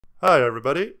Hi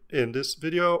everybody, in this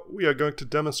video we are going to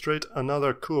demonstrate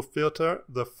another cool filter,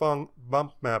 the phong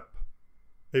bump map.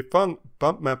 A phong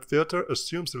bump map filter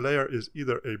assumes the layer is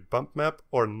either a bump map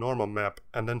or normal map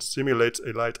and then simulates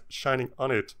a light shining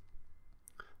on it.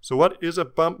 So what is a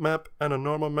bump map and a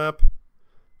normal map?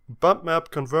 Bump map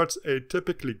converts a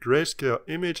typically grayscale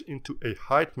image into a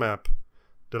height map.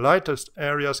 The lightest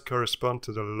areas correspond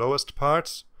to the lowest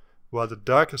parts, while the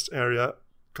darkest area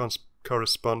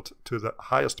correspond to the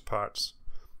highest parts.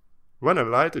 When a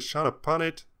light is shone upon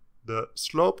it, the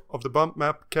slope of the bump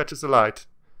map catches the light.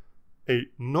 A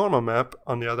normal map,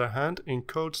 on the other hand,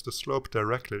 encodes the slope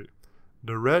directly.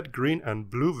 The red, green and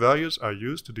blue values are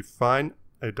used to define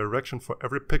a direction for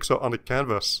every pixel on the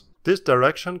canvas. This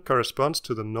direction corresponds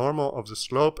to the normal of the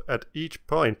slope at each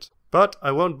point. But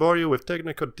I won't bore you with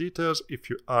technical details.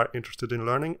 If you are interested in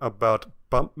learning about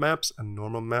bump maps and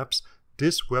normal maps,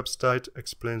 this website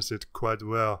explains it quite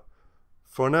well.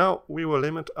 For now, we will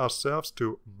limit ourselves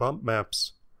to bump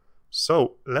maps.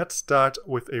 So let's start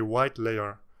with a white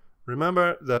layer.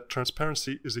 Remember that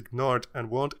transparency is ignored and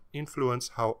won't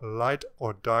influence how light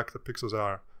or dark the pixels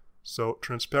are. So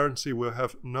transparency will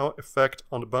have no effect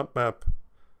on the bump map.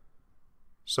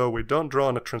 So we don't draw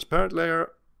on a transparent layer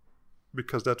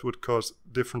because that would cause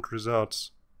different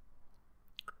results.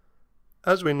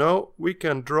 As we know, we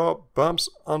can draw bumps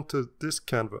onto this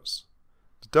canvas.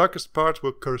 The darkest part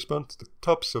will correspond to the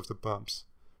tops of the bumps.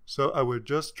 So I will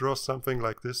just draw something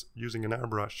like this using an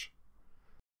airbrush.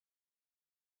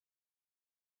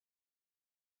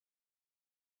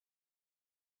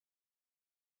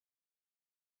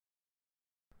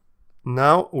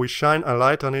 Now we shine a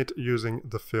light on it using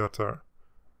the filter.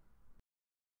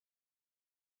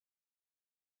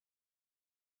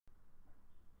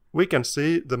 We can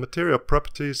see the material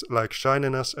properties like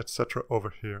shininess, etc.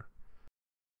 over here.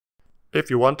 If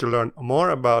you want to learn more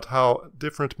about how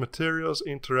different materials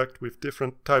interact with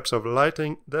different types of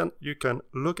lighting, then you can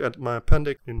look at my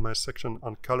appendix in my section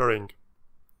on coloring.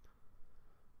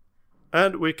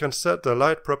 And we can set the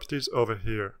light properties over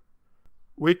here.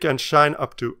 We can shine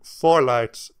up to 4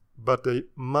 lights, but they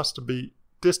must be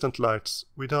distant lights.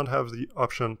 We don't have the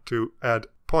option to add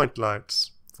point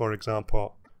lights, for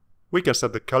example. We can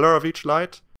set the color of each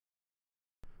light.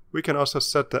 We can also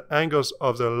set the angles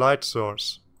of the light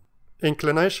source.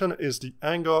 Inclination is the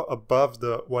angle above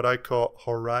the what I call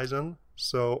horizon.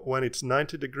 So when it's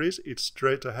 90 degrees, it's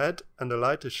straight ahead and the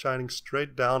light is shining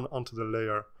straight down onto the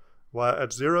layer. While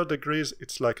at 0 degrees,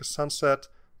 it's like a sunset.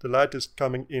 The light is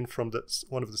coming in from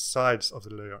one of the sides of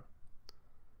the layer.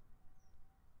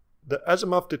 The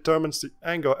azimuth determines the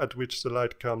angle at which the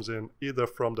light comes in, either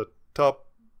from the top,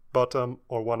 bottom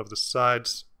or one of the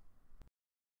sides.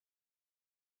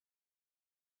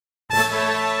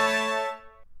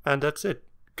 And that's it.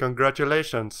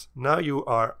 Congratulations! Now you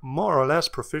are more or less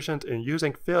proficient in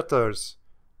using filters.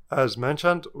 As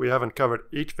mentioned, we haven't covered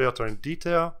each filter in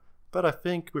detail, but I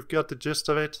think we've got the gist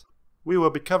of it. We will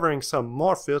be covering some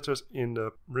more filters in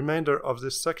the remainder of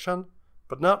this section,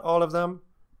 but not all of them.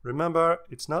 Remember,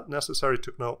 it's not necessary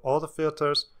to know all the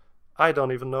filters. I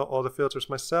don't even know all the filters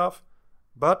myself.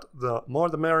 But the more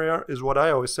the merrier is what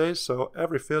I always say, so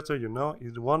every filter you know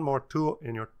is one more tool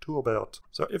in your tool belt.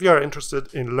 So if you are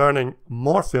interested in learning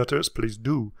more filters, please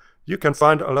do. You can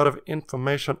find a lot of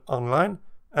information online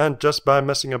and just by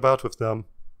messing about with them.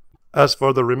 As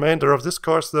for the remainder of this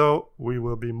course though, we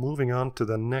will be moving on to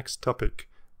the next topic,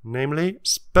 namely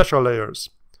special layers.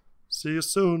 See you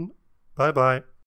soon. Bye bye.